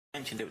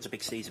Mentioned it was a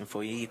big season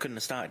for you. You couldn't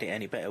have started it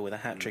any better with a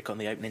hat-trick on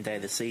the opening day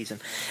of the season.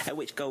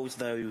 Which goals,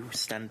 though,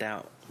 stand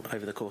out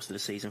over the course of the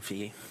season for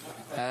you?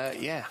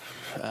 Probably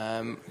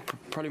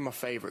my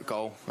favourite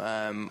goal.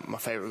 My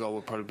favourite goal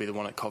would probably be the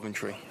one at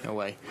Coventry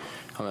away.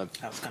 I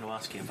was going to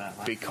ask you about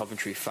that. Big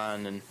Coventry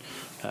fan, and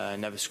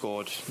never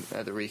scored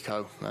at the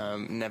Rico.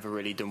 Never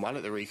really done well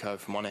at the Rico,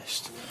 if I'm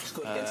honest.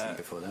 Scored against them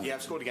before that? Yeah,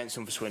 I've scored against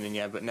them for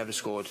Swindon, but never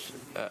scored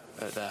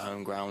at their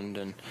home ground.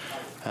 And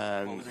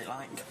what was it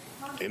like?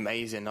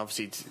 Amazing.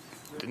 Obviously,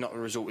 not the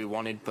result we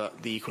wanted,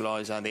 but the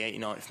equaliser, the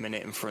 89th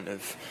minute in front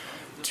of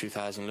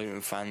 2,000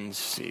 Luton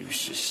fans, it was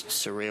just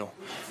surreal.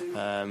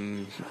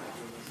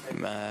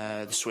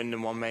 The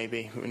Swindon one,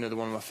 maybe another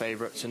one of my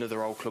favourites,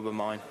 another old club of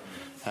mine.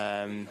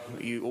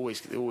 You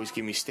always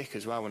give me stick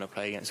as well when I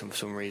play against them for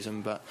some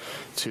reason, but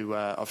to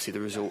obviously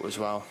the result as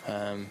well.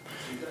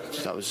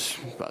 So that was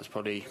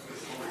probably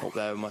up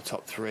there with my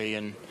top three.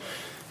 And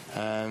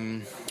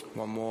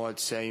one more, I'd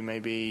say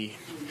maybe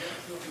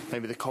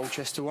the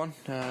Colchester one.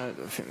 I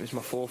think it was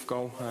my fourth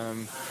goal.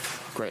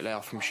 Great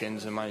layoff from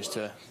Shins and managed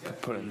to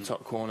put it in the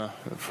top corner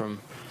from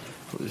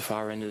the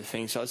far end of the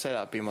thing. So I'd say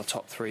that'd be my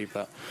top three,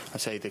 but I'd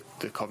say the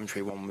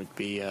Coventry one would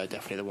be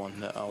definitely the one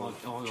that I'll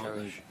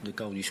cherish. The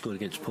goal you scored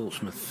against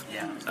Portsmouth,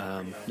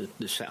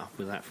 the setup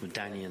with that from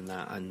Danny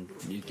and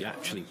you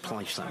actually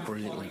placed that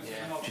brilliantly.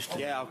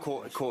 I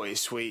caught it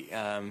sweet.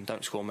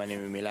 Don't score many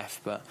with me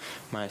left, but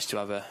managed to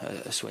have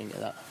a swing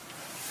at that.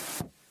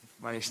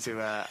 Managed to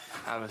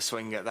have a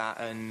swing at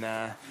that, and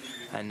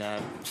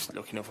just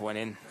lucky enough went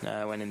in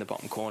the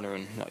bottom corner.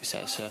 And like you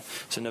said,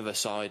 it's another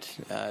side,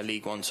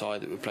 League One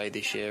side that we played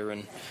this year,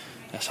 and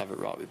let's have it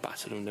right. We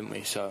battered them, didn't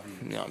we? So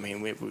you know what I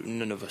mean.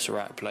 None of us are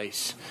out of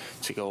place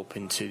to go up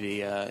into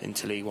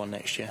League One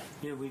next year.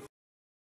 Yeah,